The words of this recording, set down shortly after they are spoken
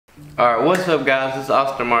Alright, what's up guys, it's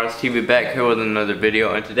Austin Mars TV back here with another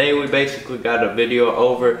video, and today we basically got a video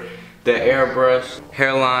over the Airbrush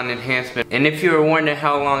Hairline Enhancement. And if you were wondering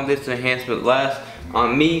how long this enhancement lasts,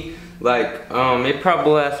 on me, it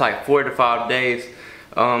probably lasts like 4 to 5 days.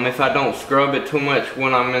 If I don't scrub it too much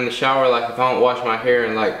when I'm in the shower, like if I don't wash my hair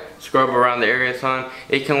and scrub around the areas on,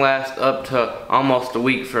 it can last up to almost a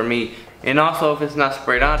week for me. And also if it's not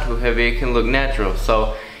sprayed on too heavy, it can look natural.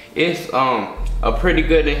 So it's a pretty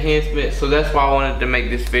good enhancement, so that's why I wanted to make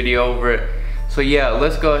this video over it. So yeah,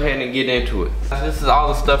 let's go ahead and get into it. This is all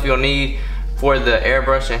the stuff you'll need for the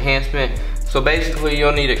airbrush enhancement. So basically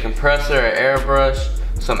you'll need a compressor, an airbrush,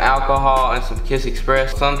 some alcohol, and some Kiss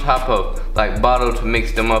Express, some type of bottle to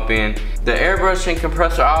mix them up in. The airbrush and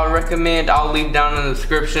compressor I would recommend, I'll leave down in the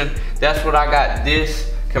description. That's what I got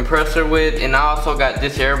this compressor with, and I also got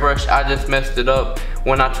this airbrush. I just messed it up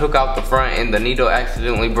when I took out the front and the needle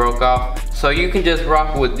accidentally broke off. So you can just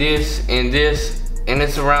rock with this, and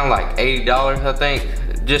it's around like $80 I think.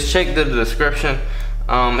 Just check the description.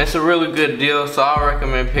 It's a really good deal, so I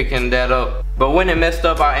recommend picking that up. But when it messed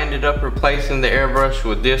up, I ended up replacing the airbrush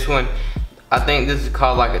with this one. I think this is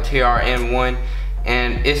called like a TRN1,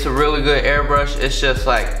 and it's a really good airbrush. It's just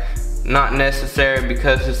not necessary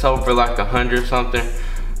because it's over like 100 something.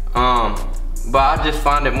 But I just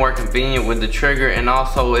find it more convenient with the trigger, and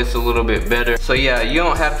also it's a little bit better. So yeah, you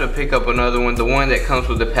don't have to pick up another one. The one that comes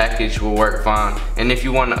with the package will work fine. And if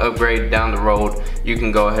you want to upgrade down the road, you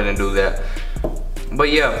can go ahead and do that.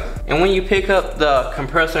 But yeah, and when you pick up the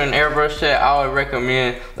compressor and airbrush set, I would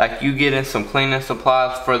recommend you getting some cleaning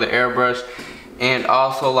supplies for the airbrush, and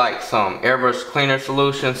also some airbrush cleaner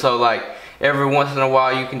solution. So every once in a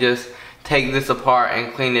while you can just take this apart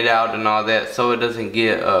and clean it out and all that, so it doesn't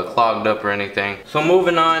get clogged up or anything. So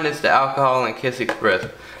moving on is the alcohol and Kiss Express.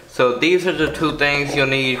 So these are the two things you'll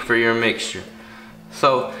need for your mixture.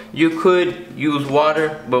 So you could use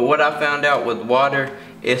water, but what I found out with water,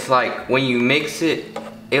 it's when you mix it,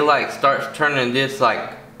 it starts turning this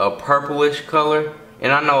a purplish color.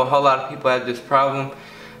 And I know a whole lot of people have this problem.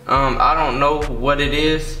 I don't know what it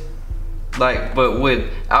is, but with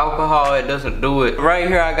alcohol it doesn't do it. Right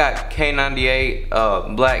here I got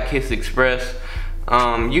K98 Black Kiss Express.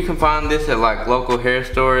 You can find this at local hair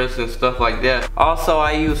stores and stuff like that. Also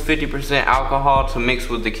I use 50% alcohol to mix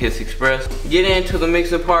with the Kiss Express. Getting into the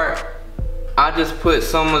mixing part, I just put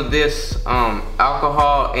some of this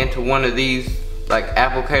alcohol into one of these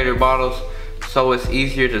applicator bottles, so it's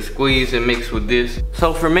easier to squeeze and mix with this.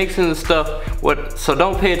 So for mixing the stuff, so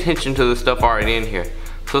don't pay attention to the stuff already in here.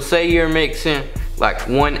 So say you're mixing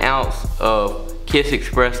 1 ounce of Kiss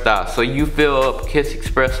Express dye. So you fill up Kiss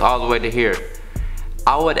Express all the way to here.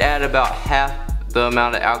 I would add about half the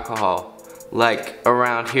amount of alcohol,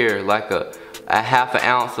 around here, a half an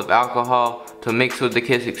ounce of alcohol to mix with the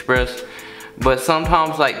Kiss Express. But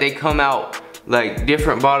sometimes they come out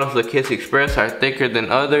different bottles of Kiss Express are thicker than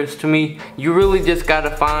others to me. You really just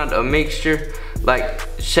gotta find a mixture,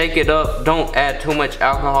 shake it up, don't add too much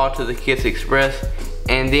alcohol to the Kiss Express,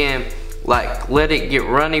 and then let it get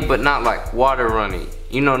runny, but not water runny.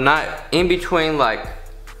 You know, not in between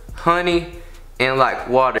honey and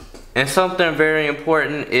water. And something very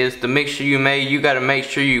important is the mixture you made. You gotta make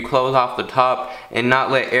sure you close off the top and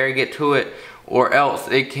not let air get to it, or else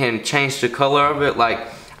it can change the color of it.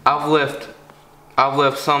 I've left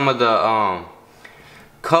some of the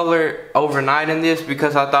color overnight in this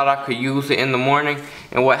because I thought I could use it in the morning.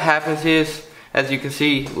 And what happens is, as you can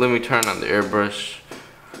see, let me turn on the airbrush.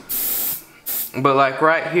 But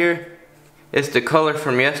right here, it's the color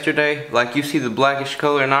from yesterday. You see the blackish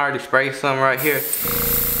color, and I already sprayed some right here.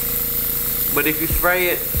 But if you spray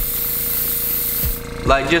it,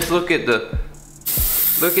 just look at the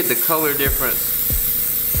color difference.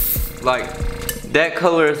 That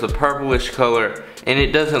color is a purplish color, and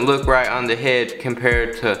it doesn't look right on the head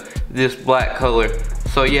compared to this black color.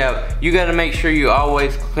 So yeah, you gotta make sure you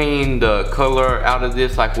always clean the color out of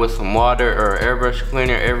this with some water or airbrush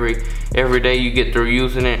cleaner every day you get through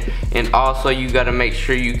using it. And also you gotta make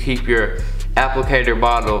sure you keep your applicator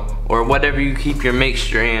bottle or whatever you keep your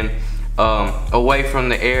mixture in away from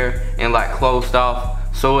the air and closed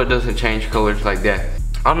off, so it doesn't change colors like that.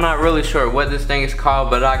 I'm not really sure what this thing is called,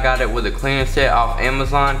 but I got it with a cleaning set off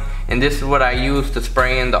Amazon, and this is what I use to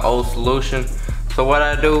spray in the old solution. So what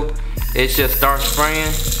I do is just start spraying,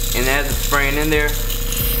 and as it's spraying in there,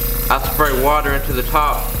 I spray water into the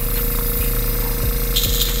top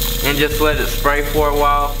and just let it spray for a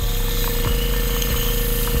while.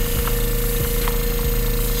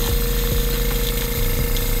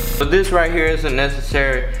 But this right here isn't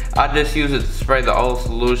necessary. I just use it to spray the old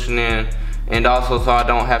solution in, and also so I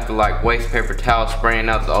don't have to like waste paper towel spraying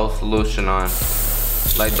out the old solution on,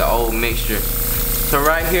 like the old mixture. So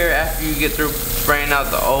right here, after you get through spraying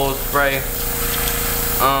out the old spray,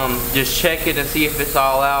 just check it and see if it's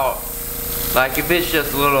all out. Like if it's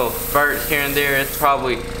just little spurts here and there, it's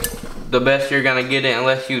probably the best you're gonna get it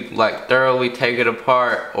unless you like thoroughly take it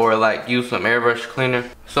apart or like use some airbrush cleaner.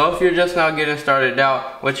 So if you're just now getting started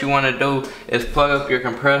out, what you want to do is plug up your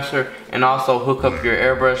compressor and also hook up your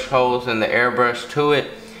airbrush hose and the airbrush to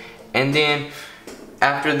it. And then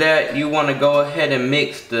after that, you want to go ahead and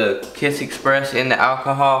mix the Kiss Express in the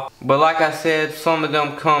alcohol. But like I said, some of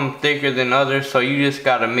them come thicker than others, so you just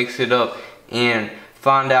gotta mix it up and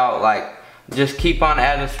find out, like, just keep on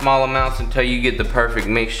adding small amounts until you get the perfect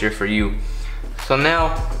mixture for you. So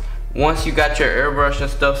now, once you got your airbrush and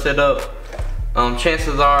stuff set up,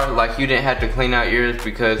 chances are like you didn't have to clean out yours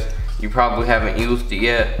because you probably haven't used it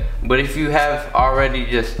yet. But if you have already,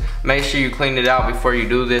 just make sure you clean it out before you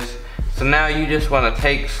do this. So now you just want to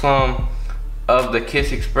take some of the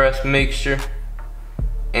Kiss Express mixture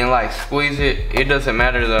and like squeeze it. It doesn't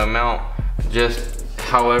matter the amount, just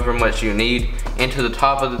however much you need, into the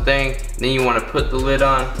top of the thing. Then you want to put the lid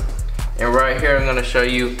on, and right here I'm going to show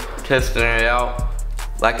you testing it out.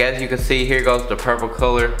 Like as you can see, here goes the purple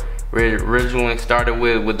color we originally started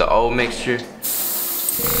with the old mixture.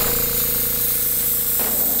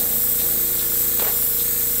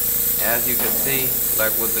 As you can see,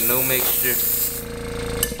 like with the new mixture,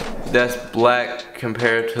 that's black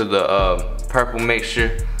compared to the purple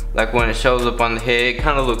mixture. Like when it shows up on the head, it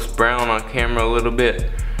kind of looks brown on camera a little bit.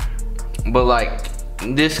 But like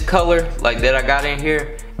this color, like that I got in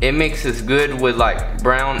here, it mixes good with like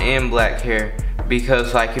brown and black hair.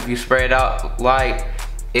 Because like if you spray it out light,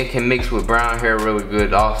 it can mix with brown hair really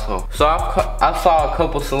good also. So I saw a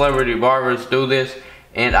couple celebrity barbers do this,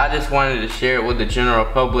 and I just wanted to share it with the general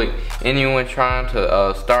public, anyone trying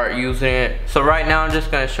to start using it. So right now I'm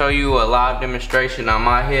just going to show you a live demonstration on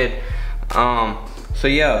my head. So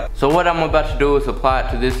yeah, so what I'm about to do is apply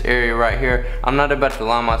it to this area right here. I'm not about to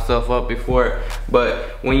line myself up before it,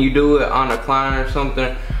 but when you do it on a client or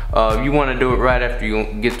something, you want to do it right after you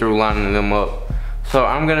get through lining them up. So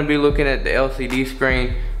I'm going to be looking at the LCD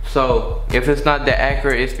screen. So if it's not that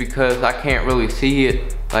accurate, it's because I can't really see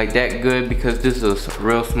it like that good because this is a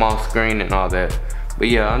real small screen and all that. But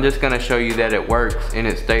yeah, I'm just going to show you that it works and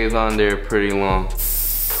it stays on there pretty long.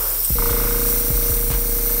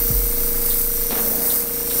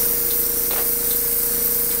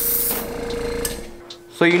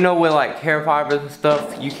 So you know, with like hair fibers and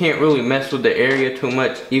stuff, you can't really mess with the area too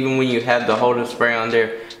much even when you have the holder spray on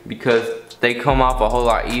there, because they come off a whole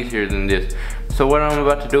lot easier than this. So what I'm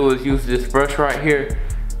about to do is use this brush right here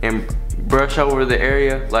and brush over the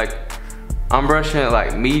area. Like I'm brushing it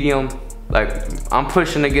like medium, like I'm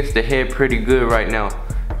pushing against the head pretty good right now.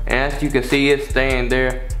 And as you can see, it's staying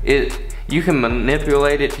there. You can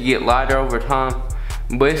manipulate it to get lighter over time,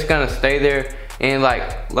 but it's gonna stay there. And like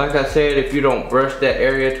I said, if you don't brush that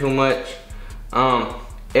area too much,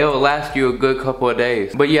 it'll last you a good couple of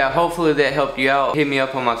days. But yeah, hopefully that helped you out. Hit me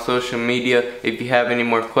up on my social media if you have any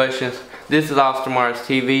more questions. This is Mars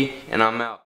TV, and I'm out.